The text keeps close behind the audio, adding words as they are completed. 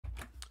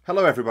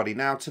Hello everybody.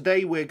 Now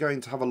today we're going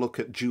to have a look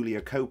at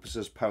Julia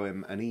Copus's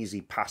poem An Easy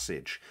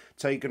Passage,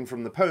 taken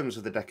from the Poems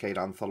of the Decade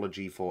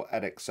anthology for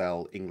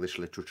Edexcel English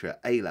Literature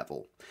A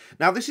level.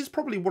 Now this is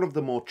probably one of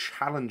the more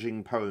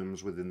challenging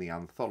poems within the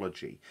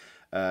anthology,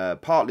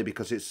 partly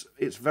because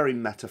it's very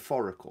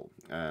metaphorical.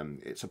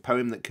 It's a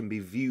poem that can be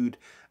viewed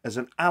as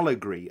an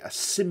allegory, a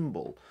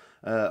symbol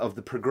of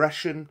the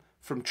progression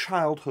from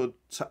childhood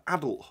to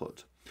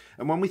adulthood.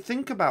 And when we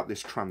think about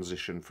this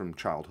transition from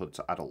childhood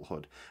to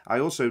adulthood, I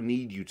also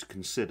need you to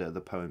consider the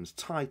poem's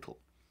title.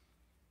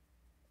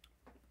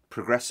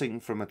 Progressing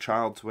from a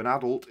child to an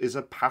adult is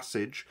a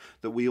passage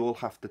that we all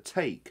have to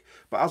take.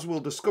 But as we'll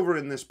discover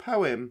in this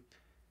poem,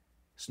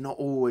 it's not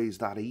always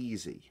that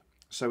easy.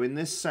 So in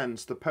this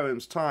sense, the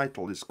poem's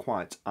title is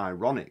quite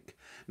ironic.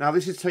 Now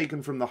this is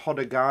taken from the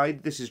Hodder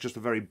Guide. This is just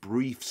a very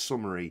brief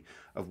summary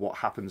of what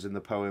happens in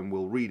the poem.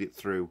 We'll read it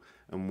through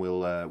and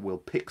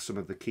we'll pick some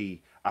of the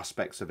key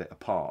aspects of it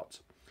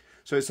apart.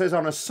 So it says,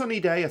 on a sunny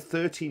day, a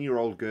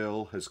 13-year-old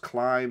girl has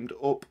climbed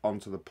up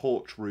onto the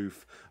porch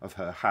roof of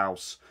her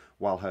house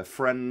while her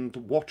friend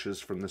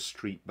watches from the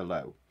street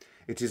below.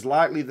 It is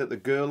likely that the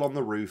girl on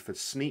the roof has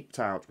sneaked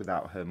out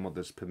without her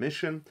mother's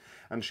permission,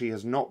 and she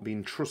has not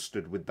been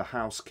trusted with the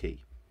house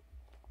key.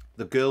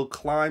 The girl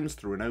climbs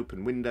through an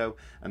open window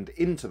and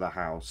into the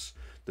house.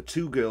 The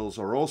two girls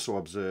are also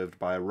observed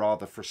by a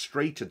rather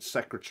frustrated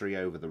secretary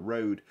over the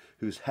road,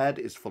 whose head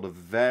is full of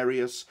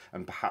various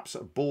and perhaps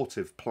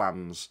abortive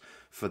plans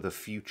for the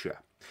future.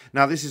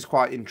 Now this is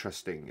quite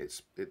interesting.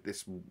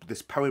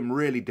 This poem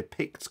really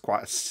depicts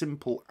quite a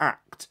simple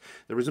act.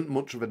 There isn't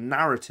much of a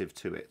narrative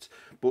to it,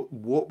 but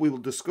what we will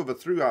discover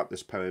throughout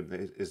this poem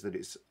is that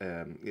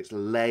it's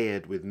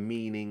layered with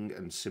meaning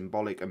and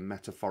symbolic and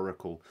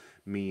metaphorical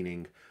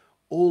meaning,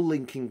 all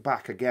linking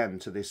back again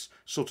to this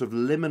sort of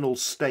liminal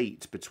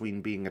state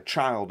between being a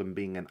child and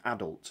being an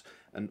adult,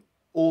 and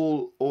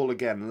all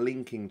again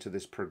linking to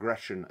this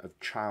progression of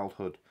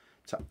childhood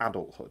to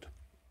adulthood.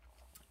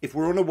 If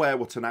we're unaware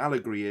what an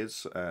allegory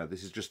is,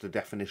 this is just a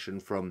definition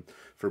from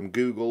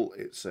Google.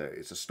 It's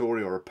a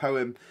story or a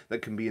poem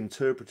that can be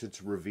interpreted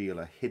to reveal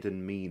a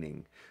hidden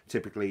meaning,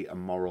 typically a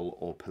moral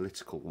or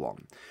political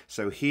one.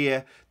 So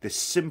here, this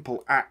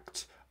simple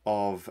act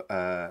of,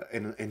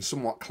 in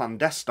somewhat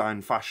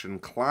clandestine fashion,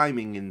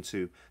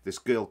 this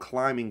girl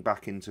climbing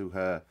back into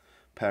her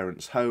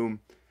parents'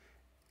 home,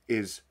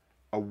 is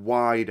a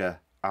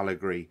wider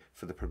allegory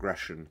for the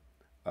progression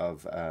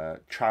of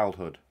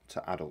childhood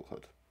to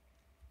adulthood.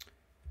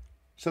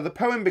 So the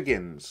poem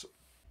begins.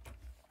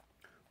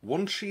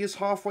 Once she is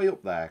halfway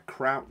up there,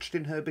 crouched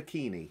in her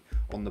bikini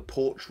on the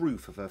porch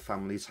roof of her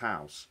family's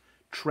house,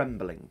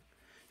 trembling,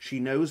 she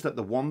knows that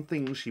the one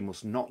thing she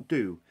must not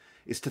do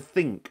is to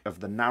think of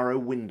the narrow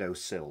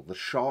windowsill, the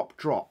sharp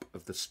drop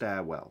of the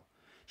stairwell.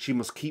 She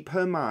must keep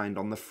her mind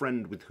on the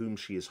friend with whom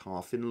she is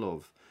half in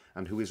love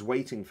and who is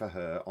waiting for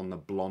her on the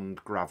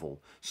blonde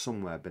gravel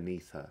somewhere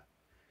beneath her.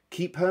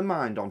 Keep her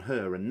mind on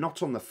her and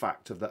not on the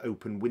fact of the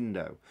open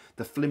window,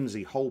 the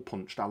flimsy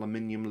hole-punched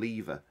aluminium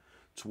lever,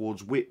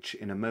 towards which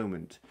in a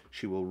moment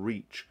she will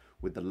reach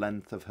with the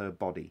length of her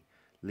body,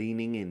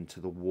 leaning into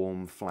the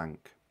warm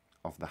flank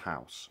of the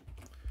house.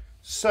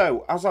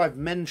 So, as I've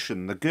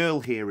mentioned, the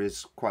girl here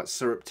is quite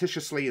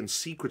surreptitiously and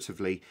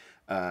secretively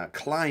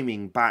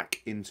climbing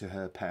back into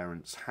her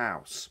parents'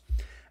 house.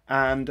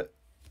 And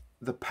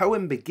the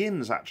poem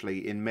begins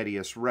actually in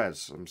medias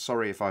res. I'm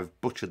sorry if I've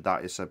butchered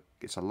that. It's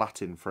a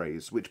Latin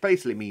phrase, which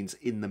basically means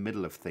in the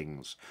middle of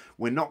things.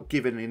 We're not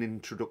given an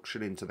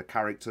introduction into the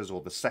characters or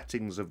the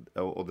settings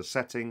or the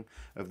setting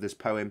of this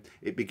poem.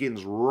 It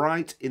begins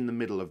right in the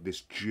middle of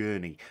this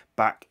journey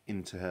back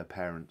into her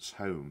parents'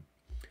 home.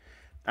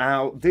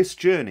 Now, this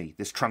journey,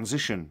 this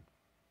transition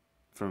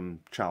from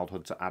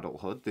childhood to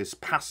adulthood, this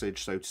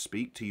passage, so to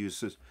speak, to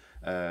use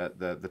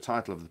the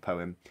title of the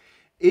poem,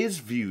 is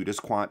viewed as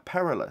quite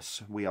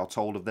perilous. We are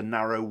told of the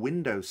narrow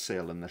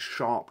windowsill and the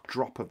sharp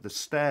drop of the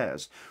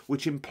stairs,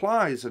 which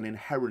implies an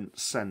inherent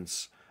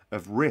sense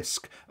of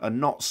risk, a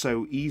not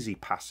so easy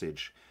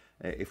passage,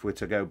 if we're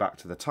to go back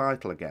to the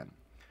title again.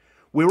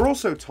 We're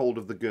also told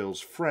of the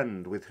girl's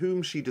friend, with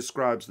whom she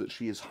describes that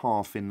she is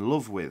half in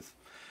love with.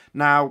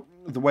 Now,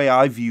 the way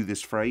I view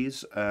this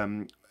phrase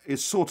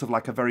is sort of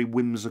like a very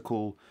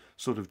whimsical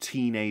sort of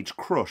teenage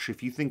crush.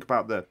 If you think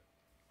about the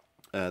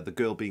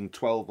girl being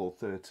 12 or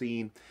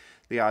 13,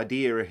 the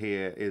idea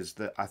here is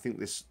that I think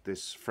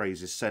this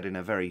phrase is said in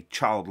a very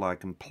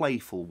childlike and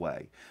playful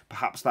way.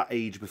 Perhaps that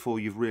age before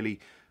you've really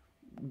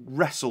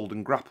wrestled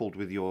and grappled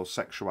with your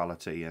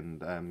sexuality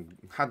and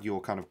had your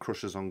kind of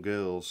crushes on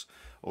girls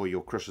or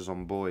your crushes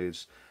on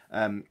boys.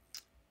 And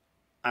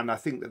I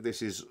think that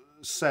this is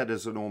said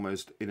as in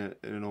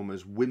an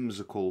almost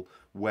whimsical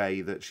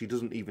way, that she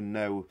doesn't even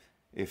know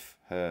if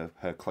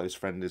her close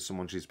friend is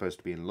someone she's supposed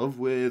to be in love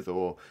with,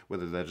 or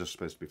whether they're just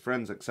supposed to be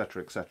friends,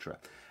 etc., etc.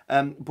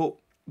 But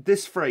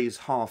this phrase,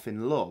 half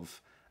in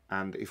love,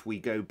 and if we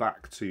go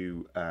back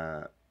to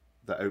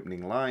the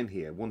opening line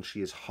here, once she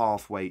is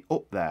halfway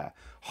up there,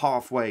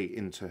 halfway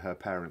into her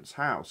parents'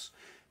 house,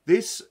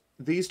 this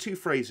these two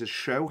phrases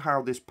show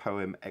how this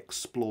poem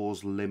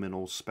explores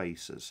liminal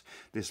spaces,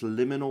 this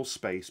liminal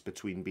space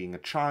between being a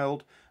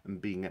child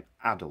and being an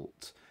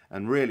adult.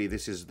 And really,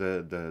 this is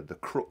the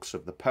crux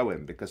of the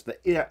poem, because the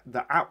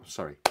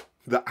outside,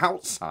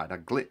 I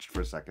glitched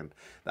for a second.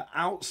 The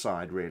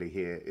outside really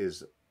here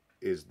is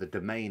the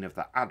domain of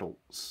the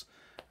adults,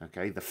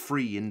 okay, the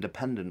free,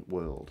 independent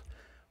world,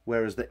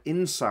 whereas the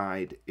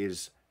inside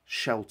is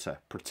shelter,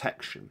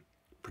 protection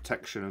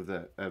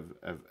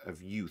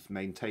of youth,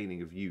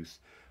 maintaining of youth,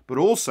 but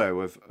also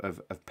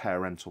of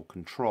parental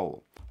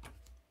control.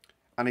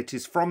 And it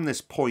is from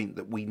this point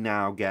that we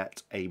now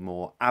get a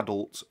more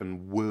adult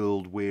and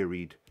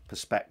world-wearied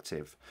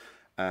perspective.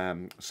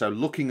 So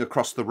looking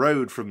across the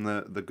road from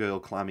the girl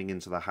climbing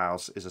into the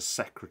house is a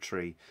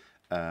secretary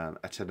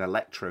at an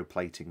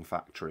electroplating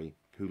factory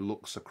who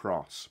looks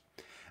across.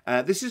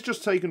 This is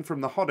just taken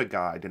from the Hodder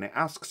Guide, and it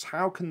asks,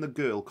 how can the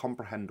girl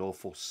comprehend or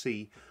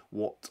foresee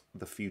what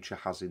the future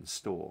has in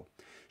store?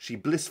 She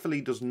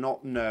blissfully does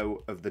not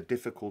know of the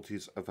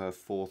difficulties of her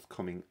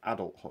forthcoming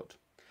adulthood.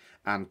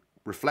 And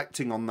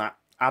reflecting on that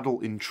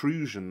adult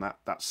intrusion,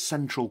 that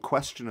central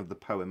question of the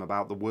poem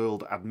about the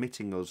world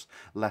admitting us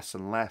less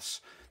and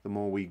less the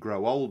more we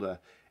grow older,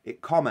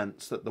 it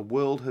comments that the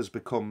world has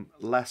become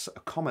less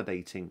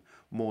accommodating,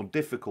 more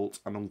difficult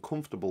and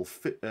uncomfortable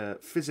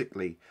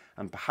physically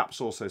and perhaps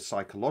also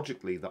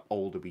psychologically the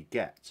older we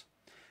get.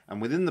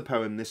 And within the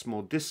poem, this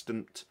more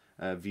distant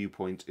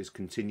viewpoint is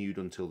continued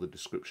until the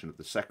description of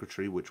the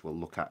secretary, which we'll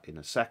look at in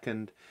a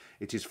second.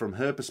 It is from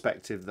her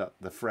perspective that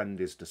the friend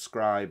is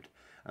described,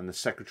 and the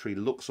secretary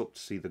looks up to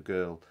see the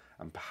girl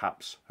and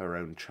perhaps her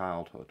own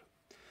childhood.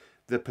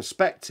 The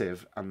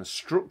perspective and the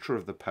structure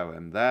of the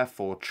poem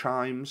therefore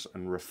chimes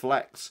and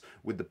reflects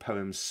with the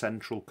poem's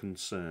central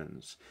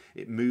concerns.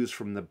 It moves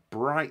from the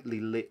brightly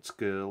lit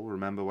girl,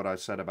 remember what I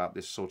said about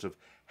this sort of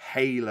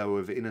halo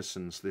of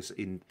innocence, this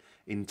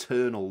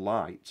internal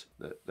light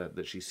that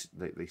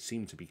they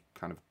seem to be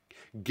kind of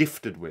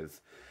gifted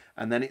with,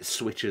 and then it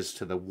switches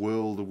to the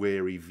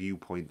world-weary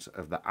viewpoint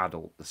of the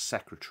adult, the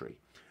secretary.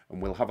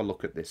 And we'll have a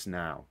look at this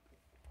now.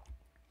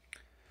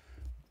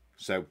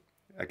 So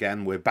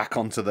again, we're back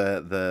onto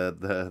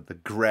the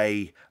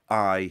grey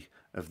eye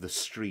of the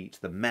street,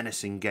 the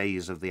menacing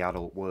gaze of the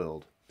adult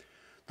world.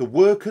 The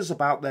workers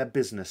about their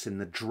business in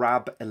the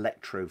drab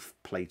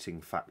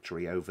electroplating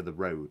factory over the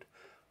road,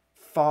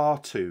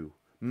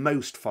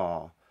 most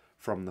far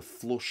from the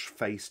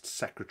flush-faced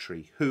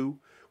secretary who,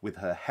 with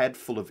her head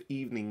full of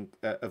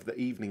the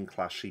evening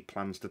class she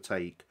plans to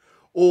take,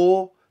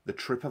 or the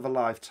trip of a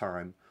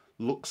lifetime,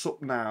 looks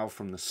up now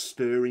from the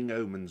stirring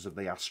omens of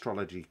the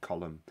astrology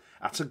column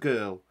at a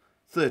girl,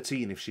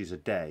 13 if she's a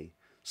day,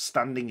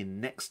 standing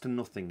in next to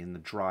nothing in the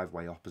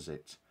driveway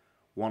opposite,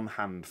 one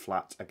hand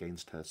flat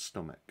against her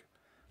stomach.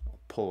 I'll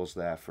pause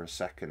there for a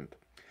second.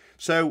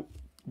 So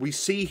we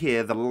see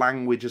here the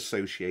language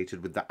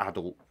associated with the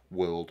adult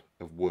world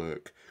of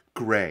work.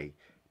 Grey,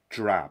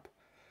 drab.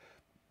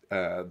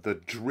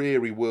 The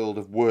dreary world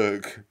of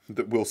work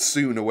that will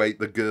soon await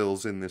the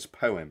girls in this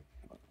poem.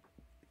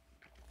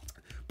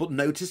 But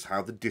notice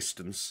how the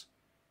distance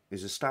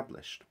is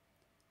established,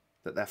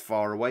 that they're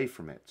far away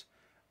from it.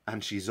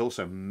 And she's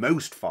also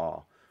most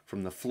far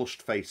from the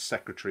flushed-faced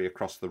secretary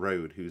across the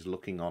road who's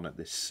looking on at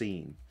this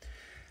scene.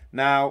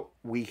 Now,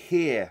 we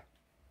hear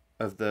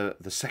of the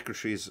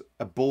secretary's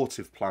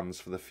abortive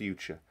plans for the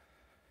future.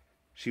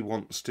 She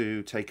wants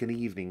to take an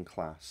evening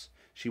class.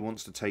 She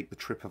wants to take the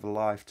trip of a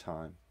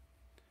lifetime.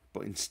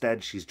 But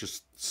instead, she's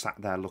just sat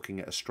there looking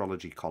at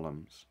astrology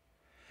columns.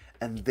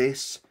 And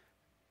this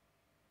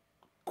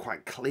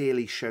quite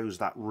clearly shows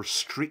that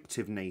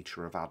restrictive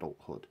nature of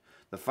adulthood.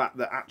 The fact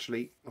that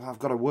actually, well, I've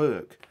got to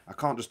work. I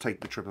can't just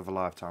take the trip of a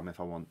lifetime if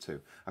I want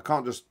to. I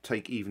can't just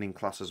take evening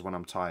classes when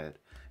I'm tired,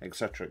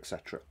 etc.,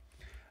 etc.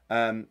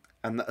 And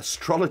the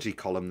astrology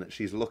column that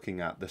she's looking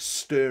at, the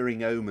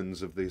stirring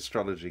omens of the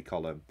astrology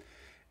column,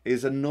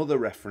 is another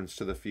reference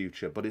to the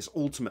future, but it's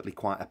ultimately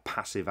quite a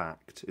passive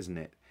act, isn't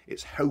it?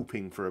 It's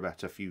hoping for a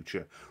better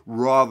future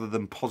rather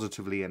than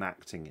positively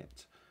enacting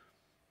it.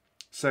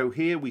 So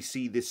here we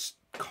see this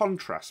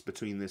contrast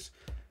between this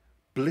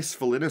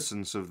blissful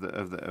innocence of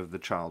the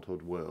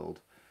childhood world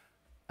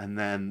and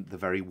then the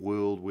very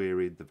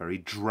world-wearied, the very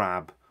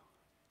drab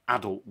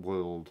adult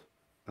world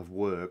of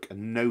work.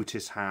 And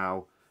notice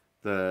how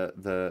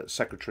the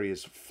secretary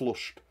is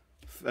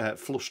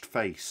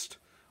flushed-faced,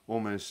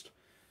 almost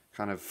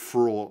kind of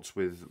fraught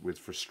with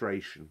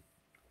frustration.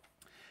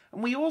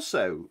 And we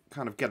also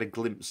kind of get a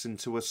glimpse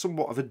into a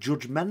somewhat of a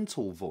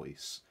judgmental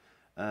voice.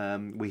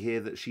 We hear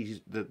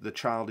that the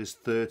child is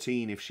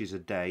 13 if she's a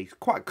day.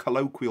 Quite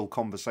colloquial,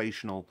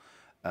 conversational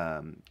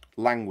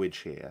language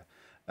here.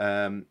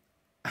 And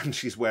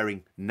she's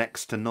wearing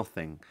next to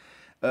nothing.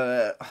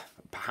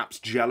 Perhaps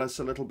jealous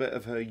a little bit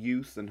of her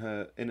youth and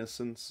her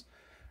innocence.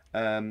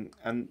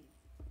 And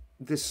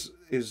this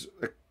is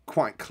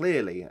quite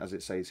clearly, as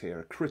it says here,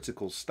 a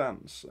critical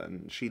stance.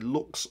 And she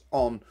looks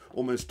on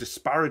almost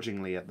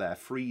disparagingly at their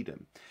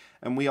freedom.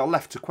 And we are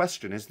left to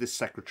question, is this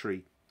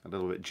secretary a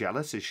little bit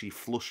jealous? Is she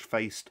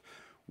flush-faced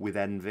with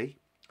envy.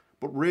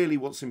 But really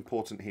what's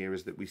important here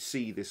is that we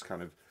see this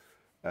kind of,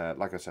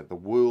 like I said, the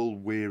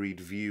world-wearied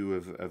view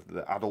of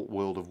the adult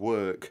world of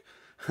work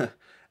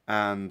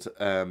and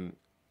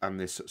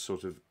this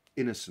sort of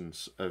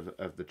innocence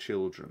of the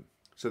children.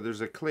 So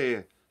there's a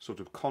clear sort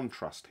of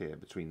contrast here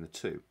between the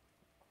two.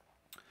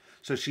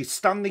 So she's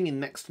standing in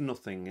next to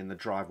nothing in the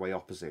driveway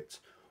opposite,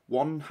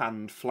 one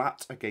hand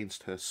flat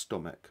against her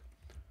stomach,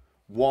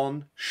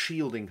 one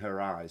shielding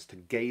her eyes to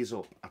gaze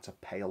up at a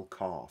pale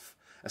calf,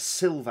 a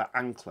silver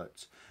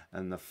anklet,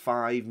 and the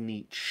 5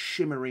 neat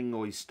shimmering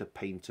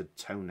oyster-painted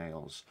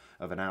toenails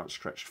of an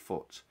outstretched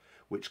foot,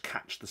 which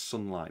catch the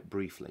sunlight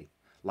briefly,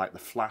 like the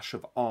flash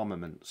of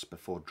armaments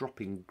before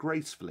dropping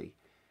gracefully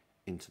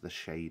into the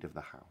shade of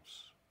the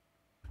house.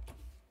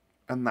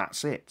 And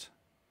that's it.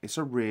 It's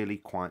a really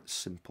quite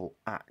simple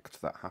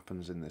act that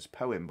happens in this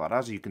poem, but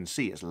as you can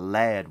see, it's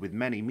layered with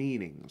many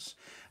meanings.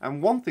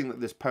 And one thing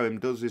that this poem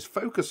does is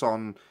focus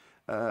on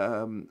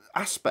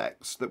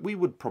aspects that we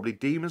would probably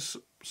deem as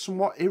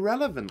somewhat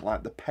irrelevant,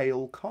 like the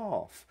pale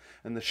calf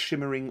and the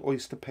shimmering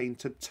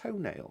oyster-painted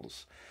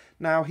toenails.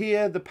 Now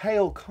here, the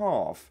pale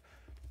calf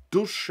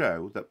does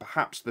show that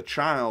perhaps the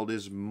child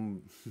is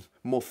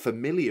more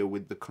familiar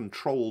with the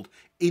controlled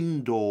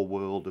indoor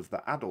world of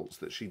the adults,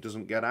 that she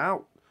doesn't get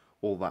out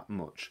all that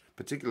much,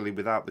 particularly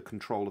without the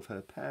control of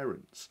her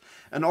parents.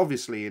 And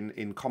obviously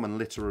in common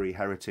literary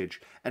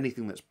heritage,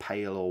 anything that's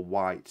pale or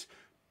white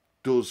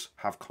does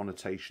have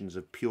connotations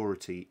of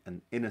purity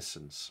and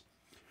innocence.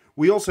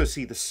 We also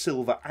see the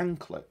silver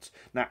anklet.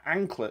 Now,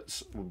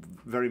 anklets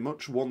very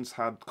much once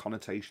had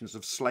connotations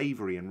of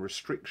slavery and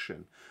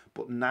restriction,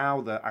 but now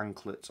the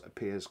anklet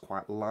appears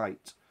quite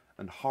light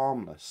and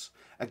harmless.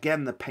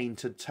 Again, the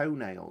painted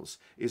toenails.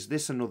 Is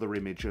this another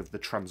image of the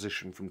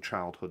transition from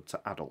childhood to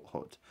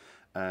adulthood?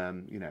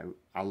 You know,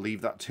 I'll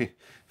leave that to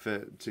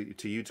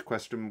you to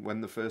question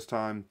when the first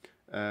time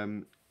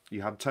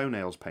you had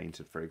toenails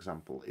painted, for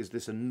example. Is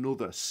this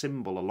another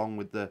symbol, along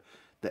with the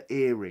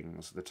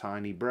earrings, the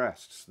tiny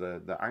breasts,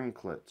 the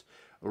anklet?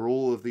 Are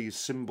all of these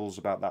symbols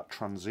about that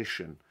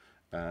transition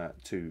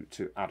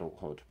to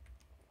adulthood?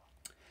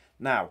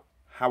 Now,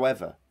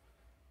 however,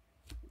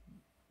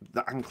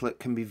 the anklet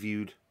can be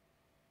viewed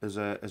as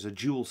a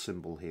dual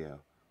symbol here,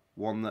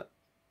 one that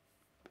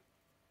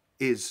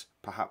is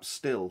perhaps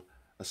still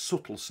a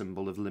subtle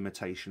symbol of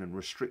limitation and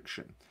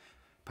restriction.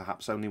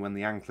 Perhaps only when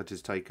the anklet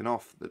is taken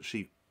off that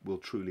she will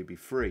truly be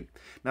free.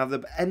 Now,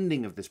 the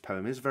ending of this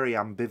poem is very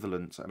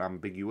ambivalent and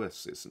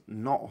ambiguous. It's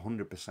not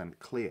 100%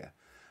 clear.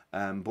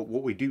 But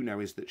what we do know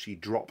is that she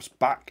drops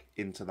back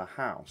into the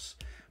house.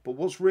 But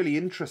what's really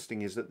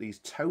interesting is that these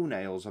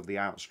toenails of the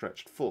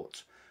outstretched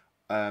foot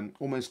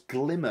almost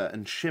glimmer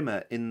and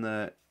shimmer in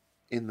the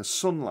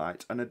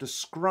sunlight and are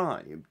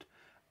described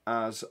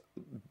as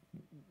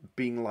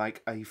being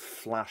like a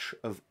flash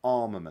of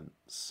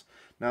armaments.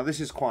 Now, this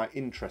is quite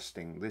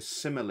interesting. This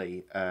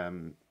simile,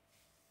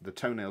 the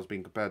toenails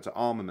being compared to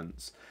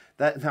armaments.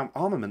 Now,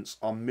 armaments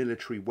are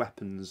military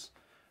weapons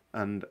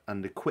and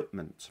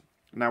equipment.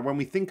 Now, when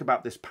we think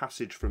about this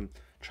passage from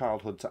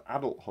childhood to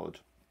adulthood,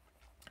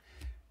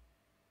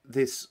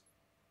 this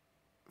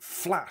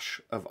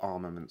flash of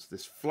armaments,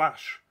 this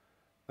flash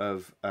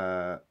of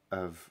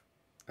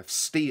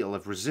steel,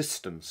 of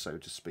resistance, so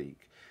to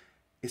speak,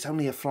 it's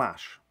only a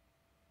flash.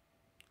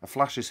 A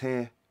flash is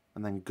here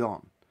and then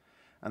gone.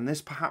 And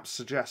this perhaps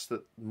suggests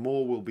that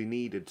more will be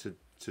needed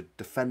to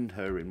defend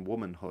her in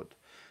womanhood.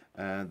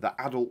 The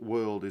adult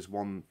world is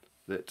one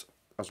that,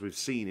 as we've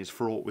seen, is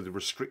fraught with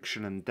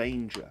restriction and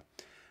danger.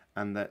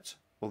 And that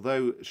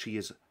although she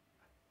is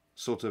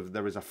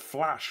there is a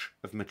flash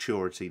of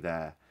maturity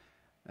there,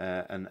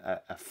 and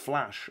a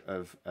flash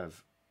of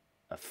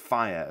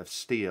fire, of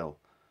steel,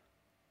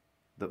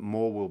 that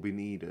more will be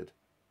needed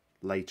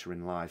later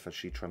in life as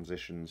she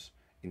transitions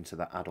into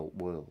the adult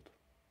world.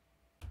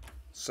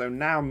 So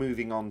now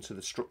moving on to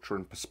the structure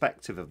and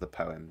perspective of the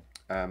poem.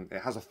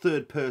 It has a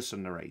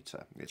third-person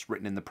narrator. It's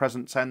written in the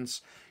present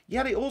tense,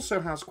 yet it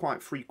also has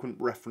quite frequent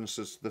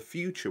references to the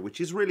future,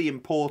 which is really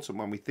important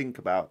when we think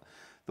about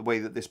the way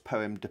that this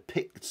poem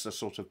depicts a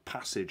sort of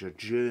passage, a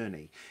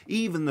journey.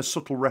 Even the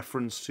subtle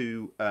reference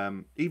to,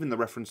 even the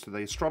reference to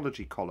the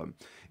astrology column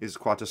is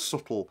quite a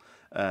subtle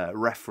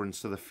reference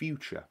to the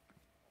future.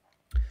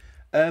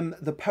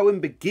 The poem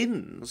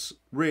begins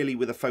really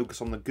with a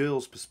focus on the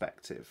girl's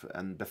perspective,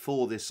 and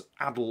before this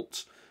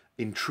adult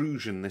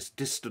intrusion, this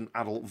distant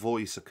adult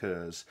voice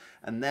occurs,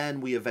 and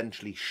then we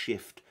eventually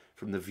shift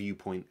from the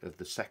viewpoint of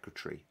the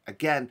secretary.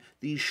 Again,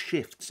 these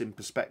shifts in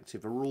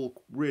perspective are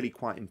all really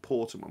quite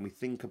important when we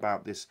think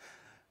about this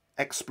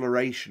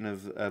exploration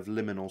of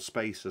liminal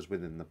spaces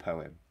within the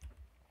poem.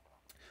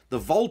 The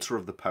volta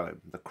of the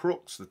poem, the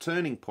crux, the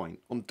turning point,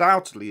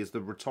 undoubtedly is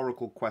the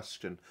rhetorical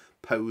question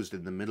posed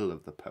in the middle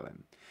of the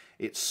poem.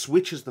 It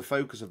switches the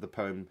focus of the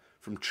poem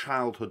from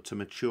childhood to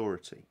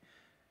maturity,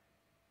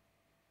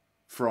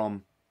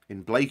 from,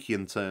 in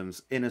Blakean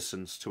terms,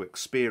 innocence to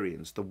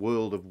experience, the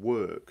world of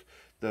work,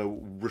 the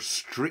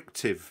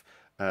restrictive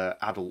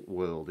adult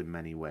world in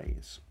many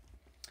ways.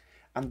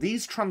 And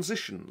these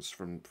transitions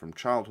from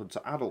childhood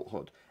to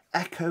adulthood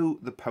echo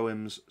the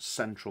poem's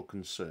central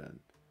concern.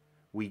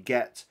 We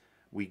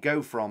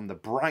go from the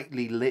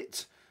brightly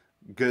lit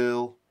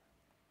girl,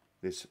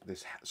 this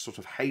sort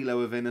of halo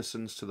of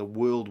innocence, to the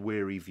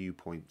world-weary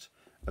viewpoint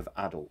of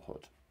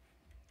adulthood.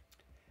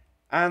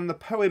 And the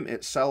poem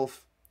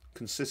itself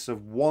consists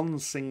of one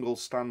single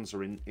stanza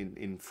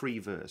in free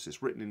verse.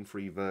 It's written in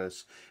free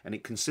verse, and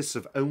it consists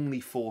of only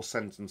 4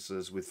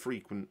 sentences with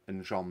frequent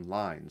and jom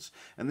lines.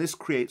 And this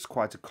creates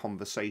quite a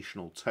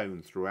conversational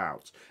tone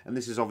throughout. And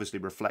this is obviously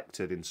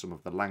reflected in some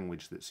of the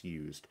language that's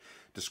used,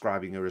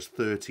 describing her as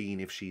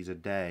 13 if she's a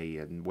day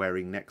and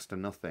wearing next to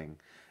nothing.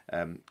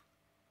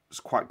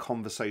 It's quite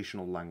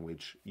conversational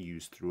language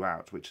used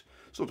throughout, which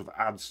sort of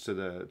adds to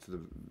the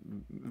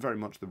very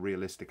much the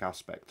realistic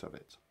aspect of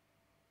it.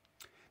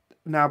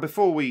 Now,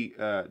 before we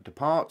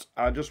depart,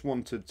 I just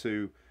wanted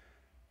to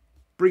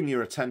bring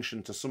your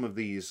attention to some of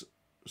these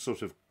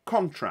sort of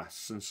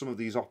contrasts and some of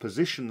these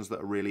oppositions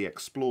that are really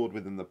explored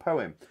within the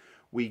poem.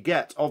 We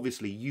get,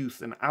 obviously,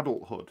 youth and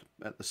adulthood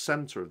at the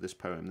centre of this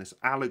poem, this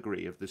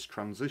allegory of this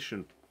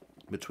transition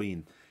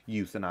between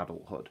youth and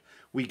adulthood.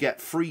 We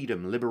get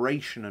freedom,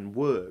 liberation and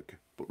work.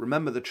 But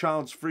remember, the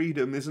child's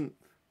freedom isn't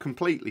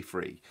completely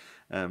free.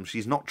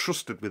 She's not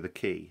trusted with a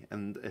key.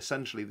 And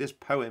essentially, this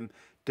poem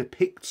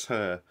depicts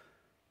her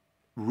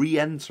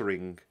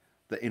re-entering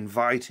the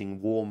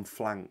inviting warm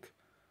flank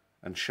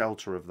and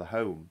shelter of the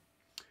home.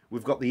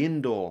 We've got the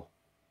indoor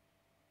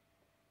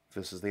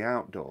versus the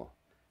outdoor,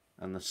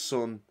 and the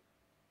sun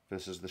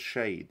versus the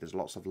shade. There's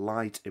lots of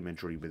light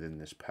imagery within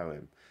this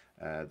poem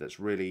that's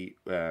really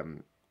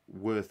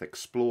worth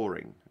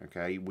exploring.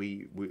 Okay,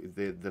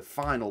 the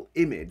final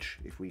image,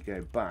 if we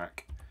go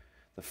back,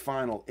 the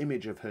final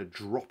image of her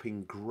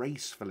dropping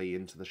gracefully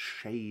into the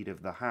shade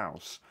of the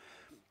house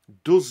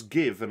does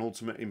give an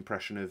ultimate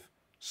impression of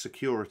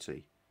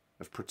security,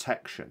 of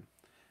protection,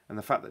 and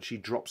the fact that she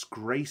drops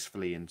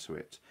gracefully into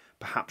it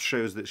perhaps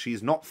shows that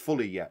she's not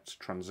fully yet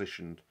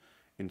transitioned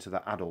into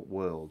the adult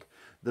world.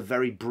 The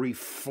very brief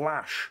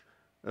flash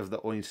of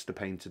the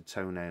oyster-painted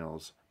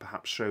toenails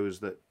perhaps shows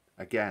that,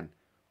 again,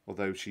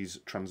 although she's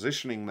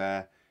transitioning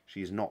there,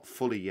 she's not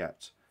fully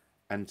yet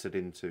entered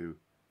into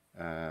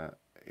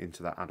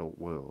that adult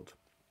world.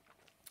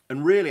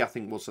 And really, I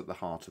think what's at the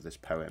heart of this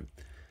poem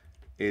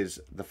is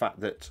the fact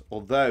that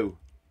although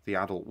the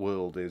adult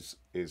world is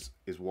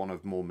one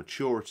of more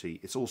maturity,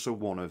 it's also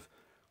one of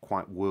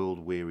quite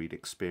world-wearied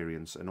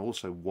experience, and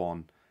also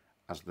one,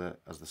 as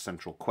the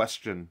central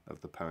question of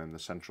the poem, the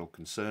central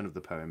concern of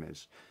the poem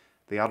is,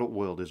 the adult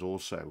world is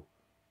also,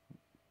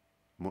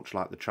 much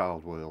like the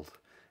child world,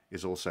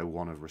 is also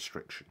one of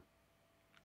restriction.